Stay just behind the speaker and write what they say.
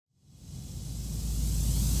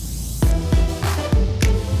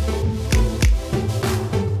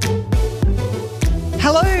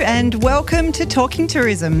Hello and welcome to Talking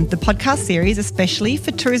Tourism, the podcast series especially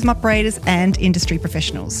for tourism operators and industry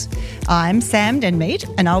professionals. I'm Sam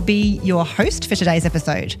Denmead and I'll be your host for today's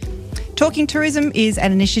episode. Talking Tourism is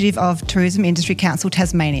an initiative of Tourism Industry Council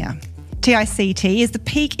Tasmania. TICT is the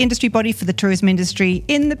peak industry body for the tourism industry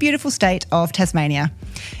in the beautiful state of Tasmania.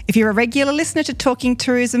 If you're a regular listener to Talking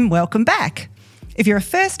Tourism, welcome back. If you're a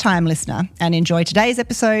first-time listener and enjoy today's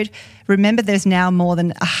episode, remember there's now more than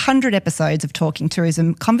 100 episodes of Talking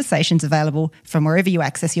Tourism conversations available from wherever you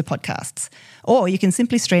access your podcasts. Or you can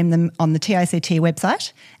simply stream them on the TICT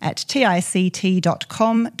website at tict.com.au.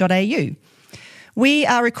 We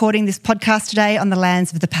are recording this podcast today on the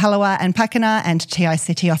lands of the Palawa and Pakana, and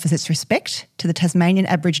TICT offers its respect to the Tasmanian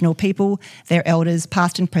Aboriginal people, their elders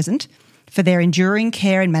past and present, for their enduring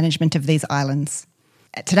care and management of these islands.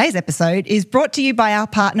 Today's episode is brought to you by our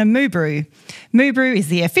partner Moo Brew. Moo Brew is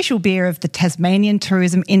the official beer of the Tasmanian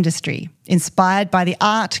tourism industry. Inspired by the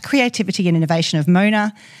art, creativity and innovation of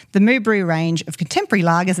Mona, the Moo Brew range of contemporary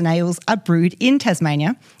lagers and ales are brewed in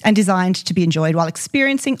Tasmania and designed to be enjoyed while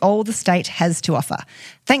experiencing all the state has to offer.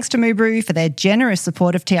 Thanks to Moo Brew for their generous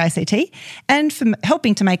support of TICT and for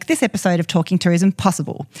helping to make this episode of Talking Tourism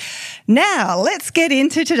possible. Now, let's get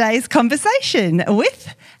into today's conversation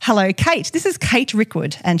with, hello, Kate. This is Kate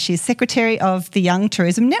Rickwood and she's Secretary of the Young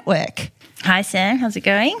Tourism Network. Hi, Sam. How's it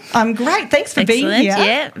going? I'm great. Thanks for being here.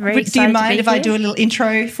 Yeah, very excited. Do you mind if I do a little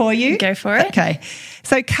intro for you? Go for it. Okay.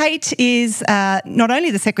 So Kate is not only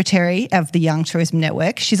the Secretary of the Young Tourism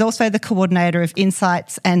Network, she's also the Coordinator of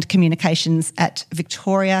Insights and Communications at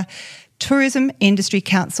Victoria Tourism Industry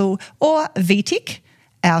Council, or VTIC,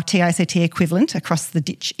 our TICT equivalent across the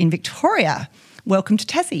ditch in Victoria. Welcome to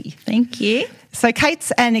Tassie. Thank you. So Kate's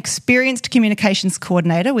an experienced communications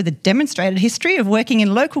coordinator with a demonstrated history of working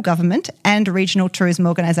in local government and regional tourism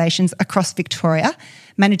organisations across Victoria,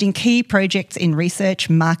 managing key projects in research,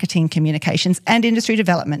 marketing, communications and industry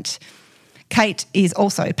development. Kate is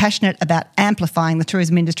also passionate about amplifying the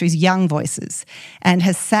tourism industry's young voices and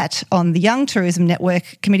has sat on the Young Tourism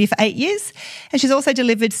Network Committee for 8 years, and she's also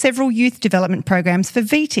delivered several youth development programs for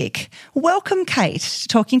VTIC. Welcome, Kate, to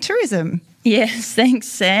Talking Tourism. Yes, thanks,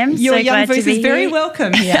 Sam. Your so young glad voice to be is very here.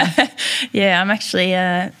 welcome here. Yeah, I'm actually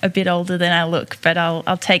a bit older than I look, but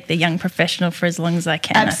I'll take the young professional for as long as I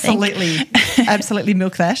can. Absolutely. I think. Absolutely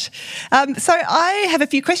milk that. So I have a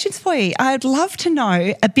few questions for you. I'd love to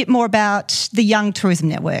know a bit more about the Young Tourism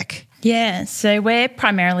Network. Yeah, so we're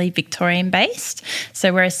primarily Victorian based.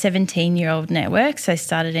 So we're a 17-year-old network, so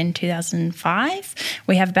started in 2005.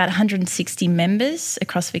 We have about 160 members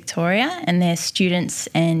across Victoria, and they're students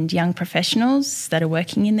and young professionals that are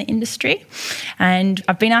working in the industry. And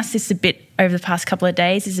I've been asked this a bit over the past couple of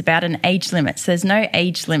days, is about an age limit. So there's no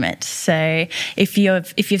age limit. So if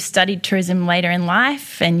you've studied tourism later in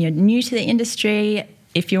life and you're new to the industry,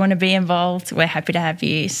 if you want to be involved, we're happy to have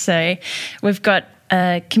you. So we've got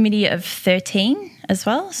a committee of 13 as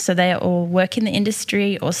well. So they all work in the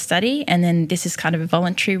industry or study, and then this is kind of a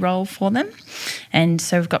voluntary role for them. And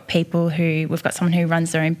so we've got someone who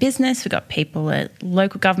runs their own business. We've got people at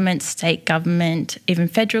local government, state government, even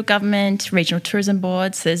federal government, regional tourism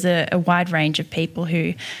boards. There's a wide range of people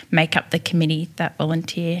who make up the committee, that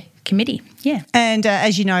volunteer committee. Yeah. And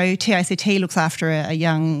as you know, TICT looks after a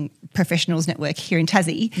young professionals network here in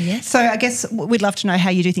Tassie. Yes. So I guess we'd love to know how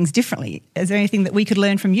you do things differently. Is there anything that we could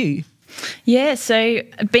learn from you? Yeah, so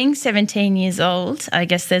being 17 years old, I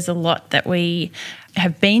guess there's a lot that we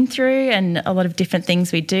have been through and a lot of different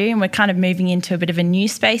things we do, and we're kind of moving into a bit of a new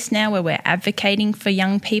space now where we're advocating for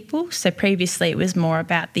young people. So previously it was more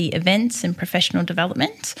about the events and professional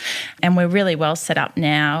development, and we're really well set up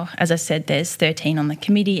now. As I said, there's 13 on the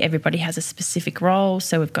committee. Everybody has a specific role.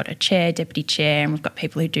 So we've got a chair, deputy chair, and we've got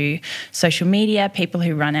people who do social media, people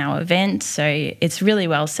who run our events. So it's really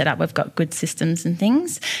well set up. We've got good systems and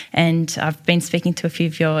things, and I've been speaking to a few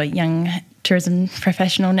of your young tourism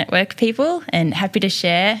professional network people and happy to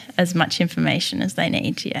share as much information as they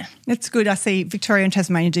need, yeah. That's good. I see Victoria and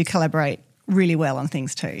Tasmania do collaborate really well on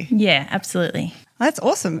things too. Yeah, absolutely. That's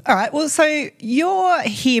awesome. All right. Well, so you're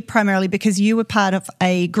here primarily because you were part of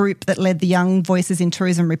a group that led the Young Voices in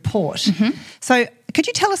Tourism report. Mm-hmm. So could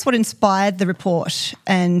you tell us what inspired the report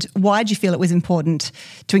and why did you feel it was important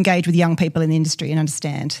to engage with young people in the industry and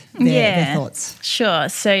understand their thoughts? Sure.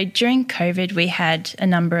 So during COVID, we had a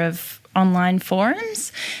number of online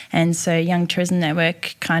forums, and so Young Tourism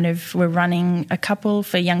Network we're running a couple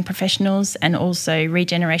for young professionals and also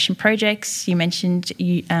regeneration projects. You mentioned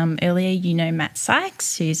earlier, Matt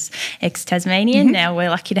Sykes, who's ex-Tasmanian. Mm-hmm. Now we're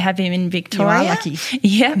lucky to have him in Victoria. You are lucky.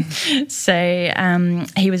 Yeah. So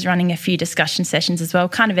he was running a few discussion sessions as well,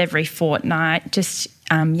 kind of every fortnight, just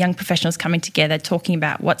young professionals coming together, talking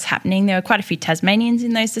about what's happening. There were quite a few Tasmanians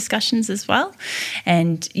in those discussions as well.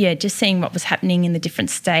 And just seeing what was happening in the different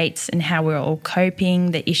states and how we were all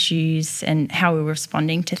coping, the issues and how we were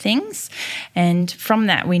responding to things. And from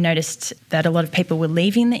that, we noticed that a lot of people were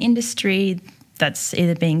leaving the industry. That's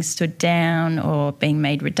either being stood down or being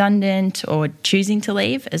made redundant or choosing to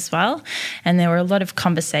leave as well. And there were a lot of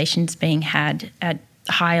conversations being had at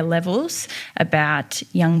higher levels about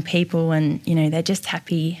young people and, they're just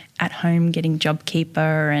happy at home getting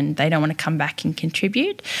JobKeeper and they don't want to come back and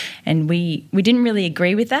contribute. And we didn't really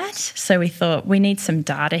agree with that. So we thought we need some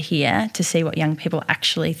data here to see what young people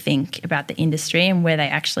actually think about the industry and where they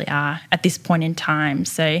actually are at this point in time.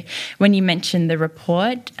 So when you mentioned the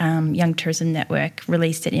report, Young Tourism Network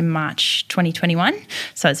released it in March 2021.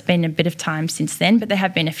 So it's been a bit of time since then, but there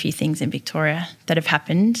have been a few things in Victoria that have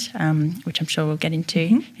happened, which I'm sure we'll get into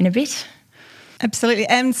in a bit. Absolutely.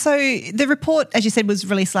 And so the report, as you said, was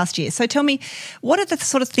released last year. So tell me, what are the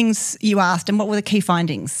sort of things you asked and what were the key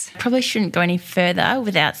findings? Probably shouldn't go any further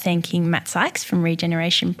without thanking Matt Sykes from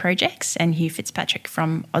Regeneration Projects and Hugh Fitzpatrick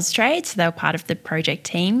from Austrade. So they were part of the project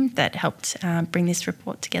team that helped bring this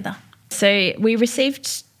report together. So we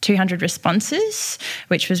received 200 responses,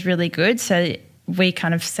 which was really good. So we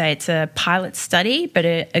kind of say it's a pilot study, but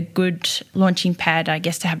a good launching pad, I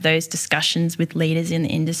guess, to have those discussions with leaders in the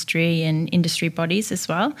industry and industry bodies as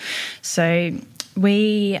well. So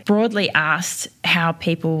we broadly asked how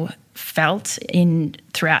people felt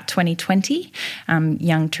throughout 2020,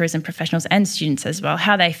 young tourism professionals and students as well,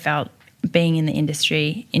 how they felt being in the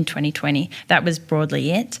industry in 2020. That was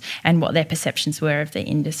broadly it, and what their perceptions were of the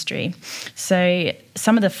industry. So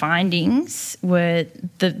some of the findings were,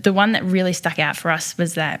 the one that really stuck out for us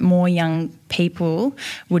was that more young people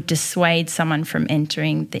would dissuade someone from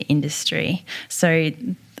entering the industry. So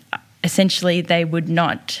essentially, they would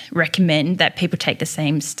not recommend that people take the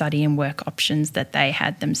same study and work options that they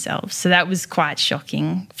had themselves. So that was quite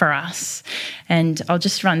shocking for us. And I'll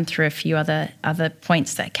just run through a few other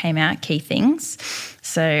points that came out, key things.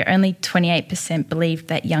 So only 28% believed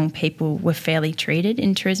that young people were fairly treated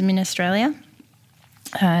in tourism in Australia.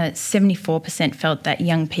 74% felt that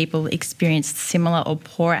young people experienced similar or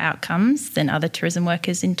poorer outcomes than other tourism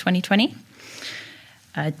workers in 2020.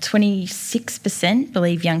 26%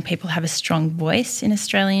 believe young people have a strong voice in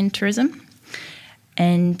Australian tourism.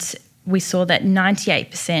 And we saw that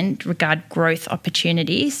 98% regard growth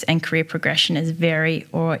opportunities and career progression as very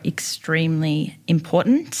or extremely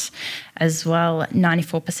important. As well,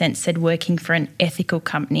 94% said working for an ethical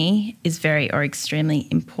company is very or extremely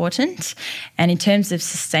important. And in terms of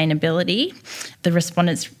sustainability, the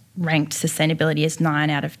respondents ranked sustainability as 9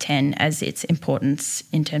 out of 10 as its importance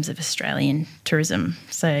in terms of Australian tourism.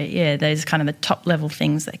 So, those are kind of the top level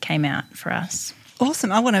things that came out for us.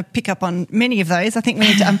 Awesome. I want to pick up on many of those. I think we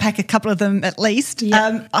need to unpack a couple of them at least.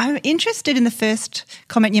 Yep. I'm interested in the first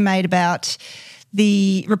comment you made about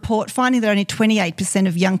the report finding that only 28%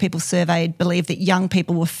 of young people surveyed believe that young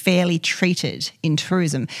people were fairly treated in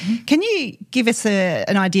tourism. Mm-hmm. Can you give us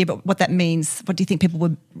an idea about what that means? What do you think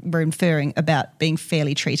people were inferring about being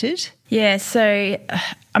fairly treated? Yeah, so,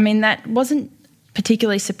 that wasn't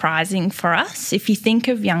particularly surprising for us. If you think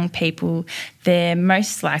of young people, they're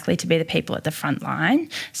most likely to be the people at the front line.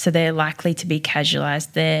 So they're likely to be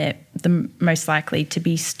casualised. They're the most likely to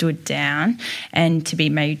be stood down and to be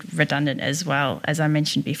made redundant as well, as I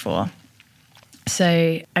mentioned before.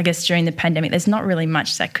 So I guess during the pandemic, there's not really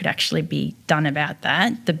much that could actually be done about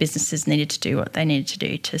that. The businesses needed to do what they needed to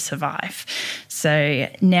do to survive. So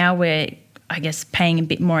now we're paying a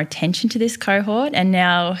bit more attention to this cohort. And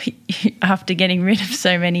now, after getting rid of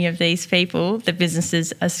so many of these people, the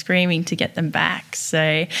businesses are screaming to get them back.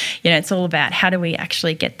 So, it's all about how do we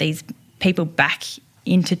actually get these people back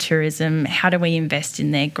into tourism? How do we invest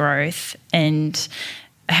in their growth? And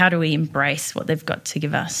how do we embrace what they've got to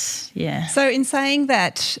give us? Yeah. So in saying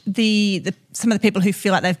that, some of the people who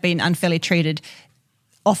feel like they've been unfairly treated,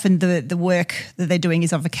 often the work that they're doing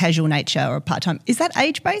is of a casual nature or part-time. Is that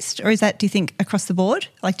age-based or is that, do you think, across the board?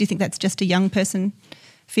 Like, do you think that's just a young person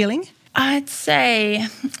feeling? I'd say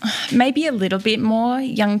maybe a little bit more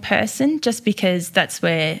young person, just because that's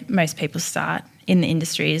where most people start in the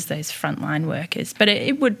industry, is those frontline workers. But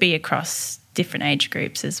it would be across different age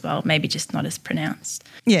groups as well, maybe just not as pronounced.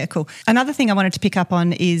 Yeah, cool. Another thing I wanted to pick up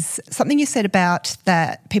on is something you said about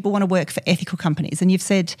that people want to work for ethical companies, and you've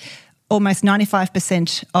said almost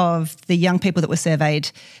 95% of the young people that were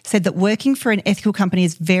surveyed said that working for an ethical company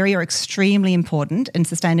is very or extremely important, and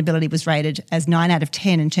sustainability was rated as 9 out of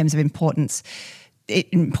 10 in terms of importance.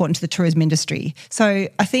 important to the tourism industry. So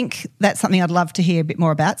I think that's something I'd love to hear a bit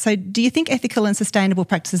more about. So do you think ethical and sustainable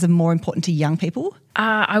practices are more important to young people?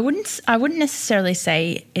 I wouldn't necessarily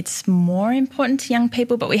say it's more important to young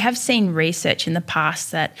people, but we have seen research in the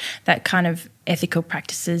past that kind of ethical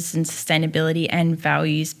practices and sustainability and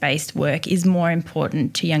values-based work is more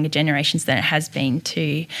important to younger generations than it has been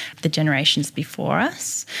to the generations before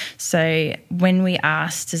us. So when we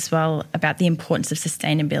asked as well about the importance of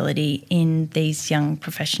sustainability in these young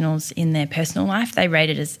professionals in their personal life, they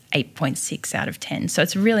rated as 8.6 out of 10. So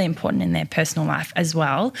it's really important in their personal life as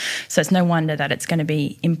well. So it's no wonder that it's going to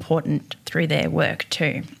be important through their work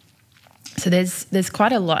too. So there's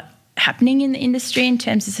quite a lot happening in the industry in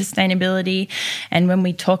terms of sustainability. And when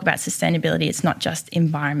we talk about sustainability, it's not just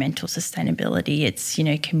environmental sustainability, it's,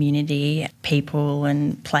 community, people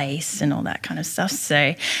and place and all that kind of stuff.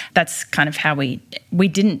 So that's kind of how we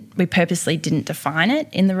purposely didn't define it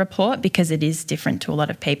in the report because it is different to a lot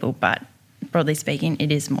of people, but broadly speaking,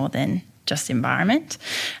 it is more than just environment.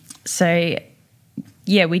 So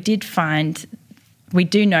yeah, we do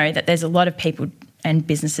know that there's a lot of people and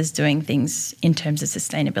businesses doing things in terms of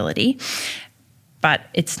sustainability, but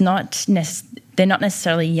they're not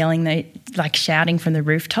necessarily yelling, shouting from the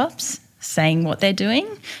rooftops, saying what they're doing.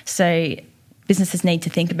 So businesses need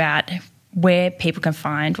to think about where people can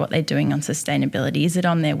find what they're doing on sustainability. Is it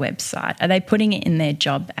on their website? Are they putting it in their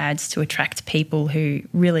job ads to attract people who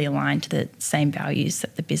really align to the same values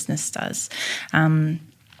that the business does?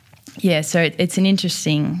 So it's an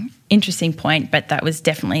interesting point, but that was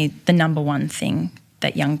definitely the number one thing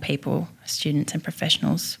that young people, students and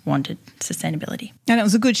professionals wanted, sustainability. And it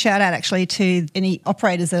was a good shout out actually to any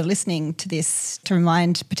operators that are listening to this to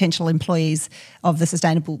remind potential employees of the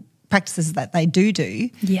sustainable practices that they do.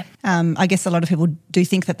 Yeah. I guess a lot of people do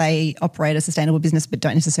think that they operate a sustainable business but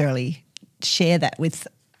don't necessarily share that with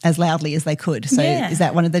as loudly as they could. So Is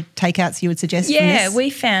that one of the takeouts you would suggest from this? Yeah, we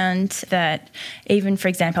found that even, for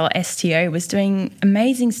example, STO was doing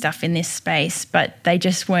amazing stuff in this space, but they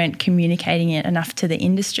just weren't communicating it enough to the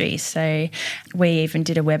industry. So we even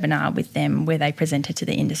did a webinar with them where they presented to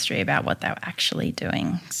the industry about what they were actually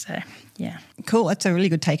doing. So, yeah. Cool. That's a really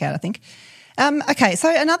good takeout, I think. Okay,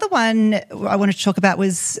 so another one I wanted to talk about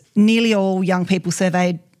was nearly all young people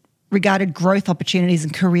surveyed regarded growth opportunities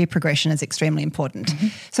and career progression as extremely important. Mm-hmm.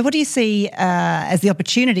 So what do you see as the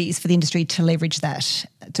opportunities for the industry to leverage that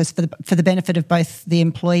just for the benefit of both the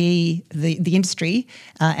employee, the industry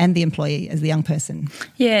and the employee as the young person?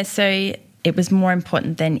 Yeah, so it was more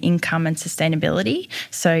important than income and sustainability.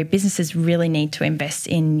 So businesses really need to invest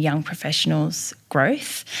in young professionals'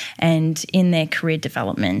 growth and in their career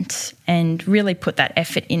development and really put that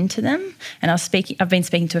effort into them. And I've been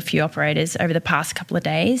speaking to a few operators over the past couple of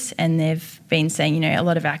days and they've been saying, a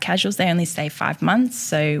lot of our casuals, they only stay 5 months,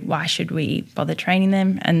 so why should we bother training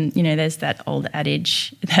them? And, there's that old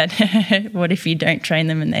adage that what if you don't train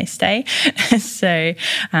them and they stay? So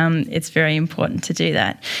it's very important to do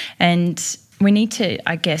that. And we need to,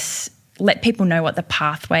 I guess, let people know what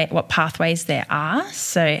pathways there are,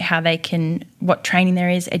 so what training there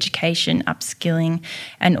is, education, upskilling,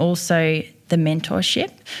 and also the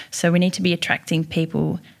mentorship. So we need to be attracting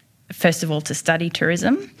people, first of all, to study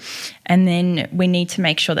tourism, and then we need to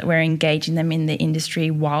make sure that we're engaging them in the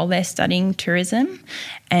industry while they're studying tourism.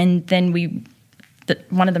 And then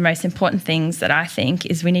one of the most important things that I think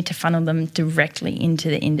is we need to funnel them directly into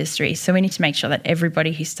the industry. So we need to make sure that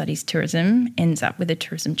everybody who studies tourism ends up with a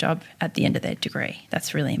tourism job at the end of their degree.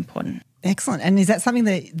 That's really important. Excellent. And is that something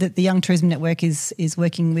that the Young Tourism Network is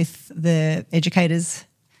working with the educators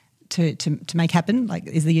to make happen? Like,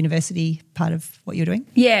 is the university part of what you're doing?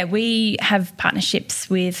 Yeah, we have partnerships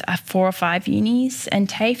with 4 or 5 unis and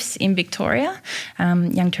TAFEs in Victoria.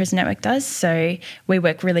 Young Tourism Network does. So we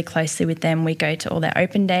work really closely with them. We go to all their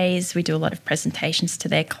open days. We do a lot of presentations to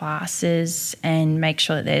their classes and make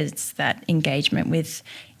sure that there's that engagement with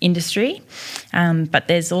industry. But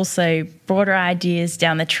there's also broader ideas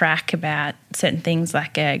down the track about certain things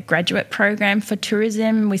like a graduate program for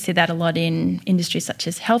tourism. We see that a lot in industries such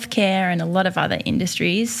as healthcare and a lot of other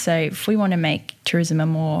industries. So if we want to make tourism a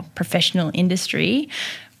more professional industry,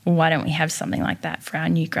 why don't we have something like that for our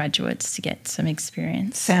new graduates to get some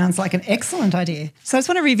experience? Sounds like an excellent idea. So I just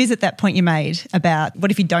want to revisit that point you made about what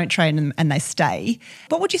if you don't train them and they stay.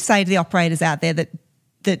 What would you say to the operators out there that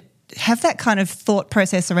have that kind of thought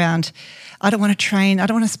process around, I don't want to train, I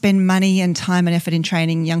don't want to spend money and time and effort in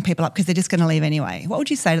training young people up because they're just going to leave anyway? What would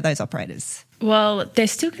you say to those operators? Well, they're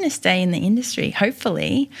still going to stay in the industry,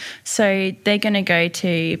 hopefully. So they're going to go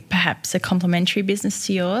to perhaps a complementary business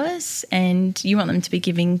to yours, and you want them to be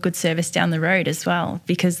giving good service down the road as well,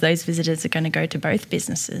 because those visitors are going to go to both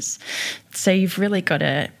businesses. So you've really got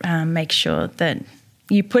to make sure that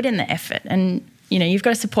you put in the effort, and you've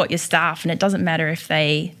got to support your staff, and it doesn't matter if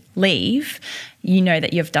they leave. You know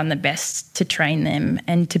that you've done the best to train them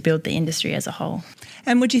and to build the industry as a whole.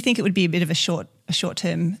 And would you think it would be a bit of a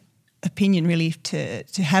short-term opinion really to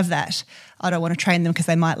have that? I don't want to train them because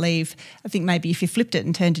they might leave. I think maybe if you flipped it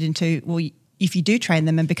and turned it into, well, if you do train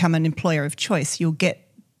them and become an employer of choice, you'll get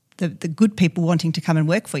the good people wanting to come and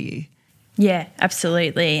work for you. Yeah,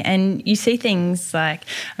 absolutely. And you see things like,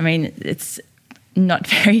 it's not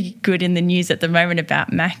very good in the news at the moment about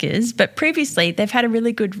Macca's, but previously they've had a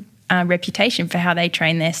really good reputation for how they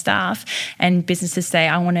train their staff, and businesses say,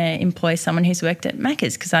 I want to employ someone who's worked at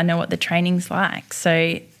Macca's because I know what the training's like.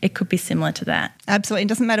 So it could be similar to that. Absolutely. It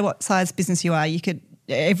doesn't matter what size business you are.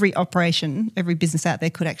 Every operation, every business out there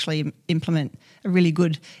could actually implement a really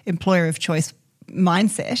good employer of choice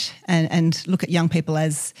mindset and look at young people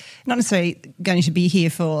as not necessarily going to be here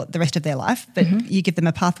for the rest of their life, but you give them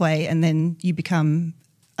a pathway and then you become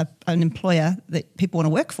an employer that people want to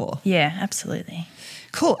work for. Yeah, absolutely.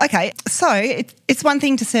 Cool. Okay. So it's one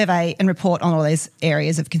thing to survey and report on all those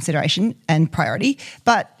areas of consideration and priority,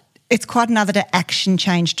 but it's quite another to action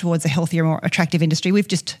change towards a healthier, more attractive industry. We've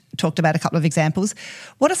just talked about a couple of examples.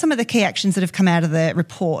 What are some of the key actions that have come out of the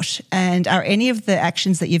report, and are any of the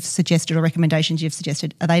actions that you've suggested or recommendations you've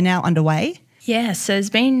suggested, are they now underway? Yeah, so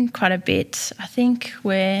there's been quite a bit. I think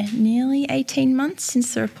we're nearly 18 months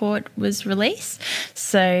since the report was released.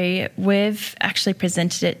 So we've actually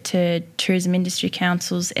presented it to tourism industry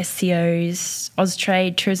councils, SCOs,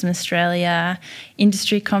 Austrade, Tourism Australia,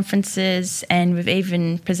 industry conferences, and we've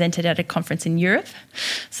even presented at a conference in Europe.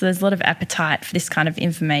 So there's a lot of appetite for this kind of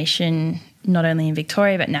information, not only in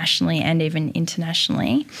Victoria but nationally and even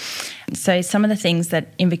internationally. So some of the things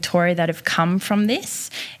that in Victoria that have come from this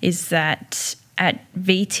is that at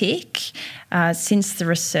VTIC, since the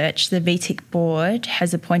research, the VTIC board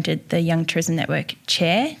has appointed the Young Tourism Network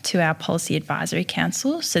chair to our Policy Advisory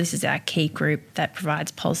Council. So this is our key group that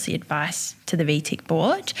provides policy advice to the VTIC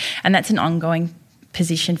board, and that's an ongoing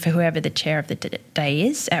position for whoever the chair of the day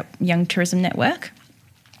is at Young Tourism Network.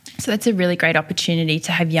 So that's a really great opportunity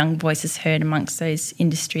to have young voices heard amongst those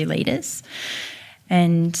industry leaders.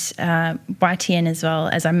 And YTN as well,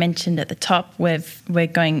 as I mentioned at the top, we're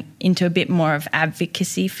going into a bit more of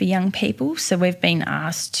advocacy for young people. So we've been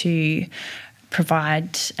asked to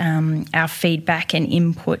provide our feedback and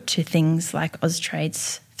input to things like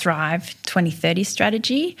Austrade's Thrive 2030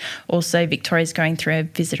 strategy. Also, Victoria's going through a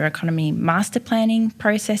visitor economy master planning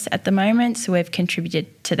process at the moment, so we've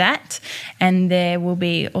contributed to that. And there will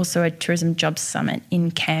be also a tourism jobs summit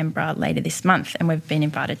in Canberra later this month, and we've been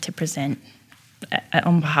invited to present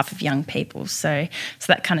on behalf of young people. So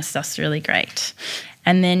that kind of stuff's really great.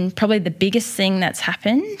 And then probably the biggest thing that's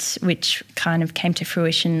happened, which kind of came to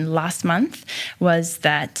fruition last month, was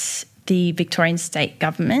that the Victorian State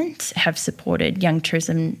Government have supported Young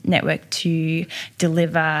Tourism Network to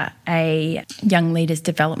deliver a Young Leaders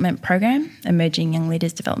Development Program. Emerging Young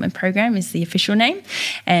Leaders Development Program is the official name.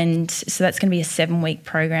 And so that's going to be a 7-week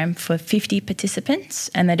program for 50 participants,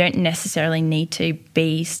 and they don't necessarily need to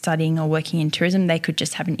be studying or working in tourism. They could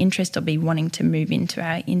just have an interest or be wanting to move into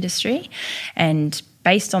our industry. And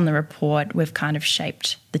based on the report, we've kind of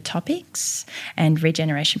shaped the topics, and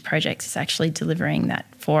Regeneration Projects is actually delivering that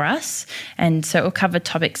for us. And so it will cover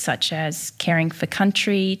topics such as caring for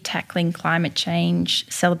country, tackling climate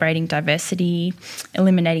change, celebrating diversity,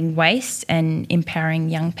 eliminating waste, and empowering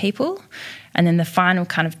young people. And then the final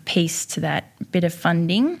kind of piece to that bit of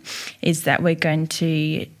funding is that we're going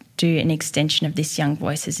to do an extension of this Young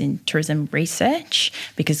Voices in Tourism research,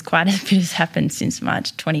 because quite a bit has happened since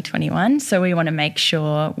March 2021. So we want to make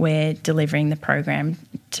sure we're delivering the program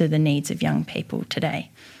to the needs of young people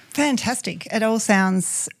today. Fantastic. It all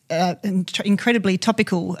sounds incredibly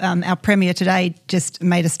topical. Our Premier today just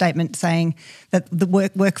made a statement saying that the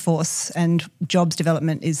workforce and jobs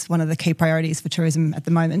development is one of the key priorities for tourism at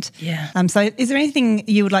the moment. Yeah. So is there anything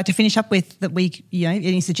you would like to finish up with that we,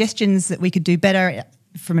 any suggestions that we could do better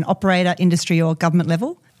from an operator, industry or government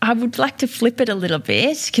level? I would like to flip it a little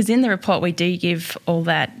bit, because in the report we do give all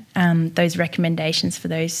that those recommendations for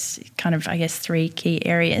those kind of, 3 key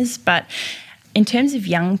areas. But in terms of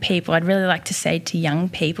young people, I'd really like to say to young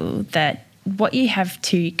people that what you have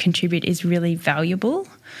to contribute is really valuable.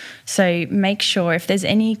 So make sure if there's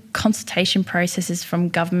any consultation processes from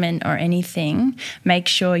government or anything, make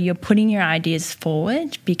sure you're putting your ideas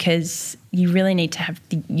forward, because you really need to have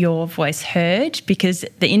your voice heard, because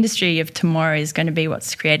the industry of tomorrow is going to be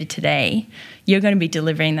what's created today. You're going to be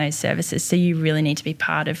delivering those services, so you really need to be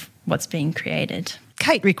part of what's being created.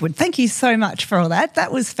 Kate Rickwood, thank you so much for all that.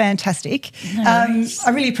 That was fantastic. I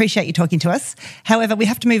really appreciate you talking to us. However, we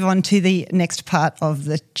have to move on to the next part of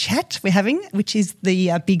the chat we're having, which is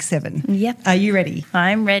the Big Seven. Yep. Are you ready?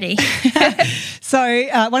 I'm ready. So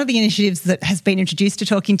one of the initiatives that has been introduced to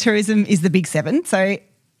Talking Tourism is the Big Seven.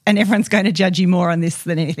 And everyone's going to judge you more on this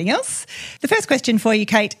than anything else. The first question for you,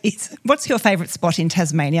 Kate, is what's your favourite spot in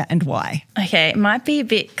Tasmania and why? Okay, it might be a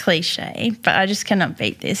bit cliche, but I just cannot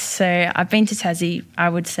beat this. So I've been to Tassie, I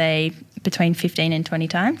would say, between 15 and 20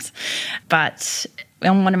 times. But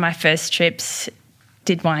on one of my first trips,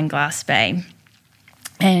 did Wineglass Bay.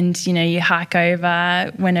 And, you know, you hike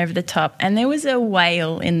over, went over the top, and there was a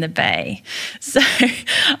whale in the bay. So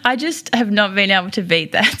I just have not been able to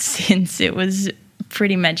beat that since. It was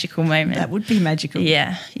pretty magical moment. That would be magical.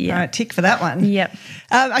 Yeah. All right, tick for that one. Yep.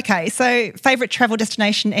 Okay, so favourite travel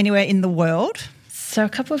destination anywhere in the world? So a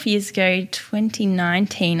couple of years ago,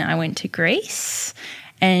 2019, I went to Greece,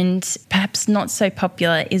 and perhaps not so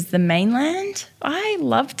popular is the mainland. I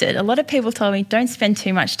loved it. A lot of people told me don't spend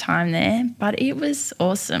too much time there, but it was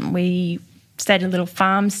awesome. We stayed a little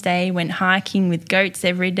farm stay, went hiking with goats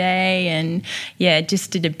every day, and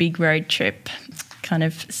just did a big road trip, kind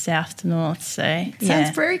of south to north. So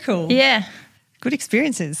Sounds very cool. Yeah. Good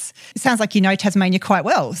experiences. It sounds like you know Tasmania quite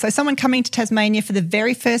well. So someone coming to Tasmania for the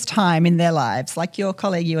very first time in their lives, like your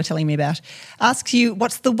colleague you were telling me about, asks you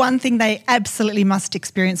what's the one thing they absolutely must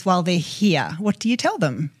experience while they're here. What do you tell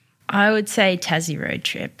them? I would say Tassie road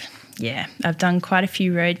trip. Yeah, I've done quite a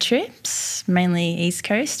few road trips, mainly East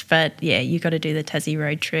Coast, but you got to do the Tassie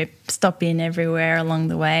road trip, stop in everywhere along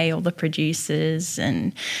the way, all the producers,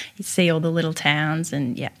 and you see all the little towns,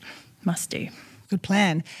 and must do. Good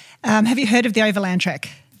plan. Have you heard of the Overland Track?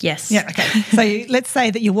 Yes. Yeah, okay. So let's say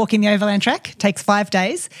that you're walking the Overland Track, takes 5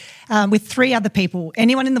 days, with 3 other people,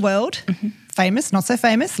 anyone in the world, famous, not so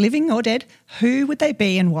famous, living or dead, who would they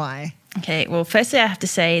be and why? Okay, well, firstly I have to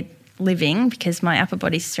say living, because my upper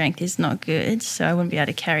body strength is not good, so I wouldn't be able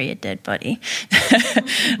to carry a dead body.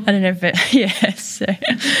 I don't know, but so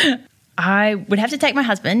I would have to take my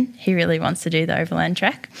husband. He really wants to do the Overland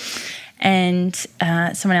Track. And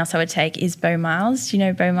someone else I would take is Beau Miles. Do you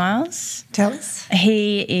know Beau Miles? Tell us.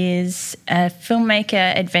 He is a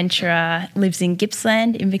filmmaker, adventurer, lives in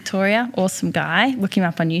Gippsland in Victoria. Awesome guy. Look him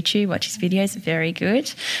up on YouTube, watch his videos, very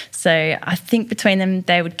good. So I think between them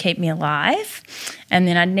they would keep me alive. And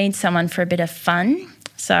then I'd need someone for a bit of fun.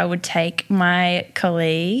 So I would take my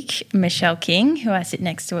colleague, Michelle King, who I sit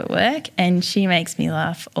next to at work, and she makes me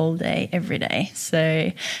laugh all day, every day.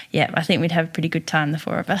 So, I think we'd have a pretty good time, the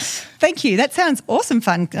 4 of us. Thank you. That sounds awesome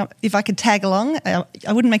fun. If I could tag along,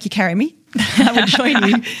 I wouldn't make you carry me. I would join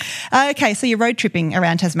you. Okay, so you're road tripping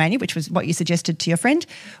around Tasmania, which was what you suggested to your friend.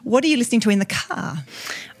 What are you listening to in the car?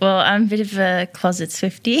 Well, I'm a bit of a closet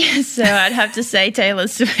Swiftie, so I'd have to say Taylor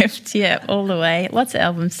Swift, all the way. Lots of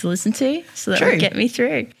albums to listen to, so that would get me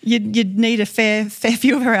through. You'd need a fair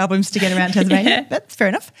few of her albums to get around Tasmania. That's fair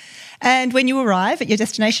enough. And when you arrive at your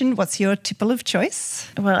destination, what's your tipple of choice?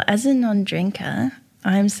 Well, as a non-drinker,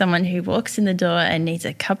 I'm someone who walks in the door and needs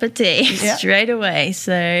a cup of tea straight away.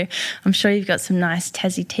 So I'm sure you've got some nice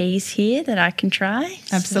Tassie teas here that I can try.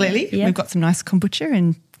 Absolutely. So, We've got some nice kombucha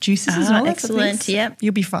and juices as well. Excellent,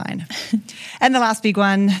 You'll be fine. And the last big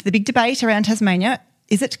one, the big debate around Tasmania,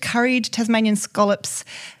 is it curried Tasmanian scallops?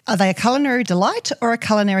 Are they a culinary delight or a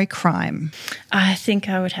culinary crime? I think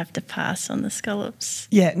I would have to pass on the scallops.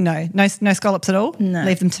 Yeah, no scallops at all? No.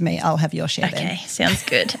 Leave them to me. I'll have your share then. Okay, sounds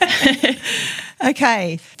good.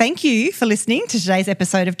 Okay, thank you for listening to today's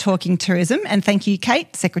episode of Talking Tourism, and thank you,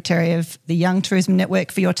 Kate, Secretary of the Young Tourism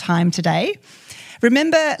Network, for your time today.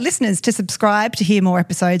 Remember, listeners, to subscribe to hear more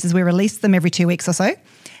episodes as we release them every 2 weeks or so.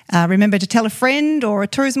 Remember to tell a friend or a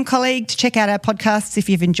tourism colleague to check out our podcasts if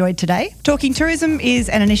you've enjoyed today. Talking Tourism is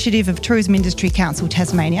an initiative of Tourism Industry Council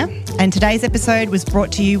Tasmania, and today's episode was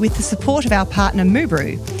brought to you with the support of our partner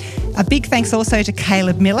Moobrew. A big thanks also to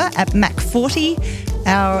Caleb Miller at Mac40,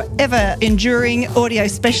 our ever-enduring audio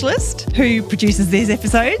specialist who produces these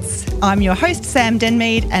episodes. I'm your host, Sam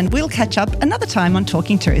Denmead, and we'll catch up another time on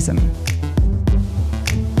Talking Tourism.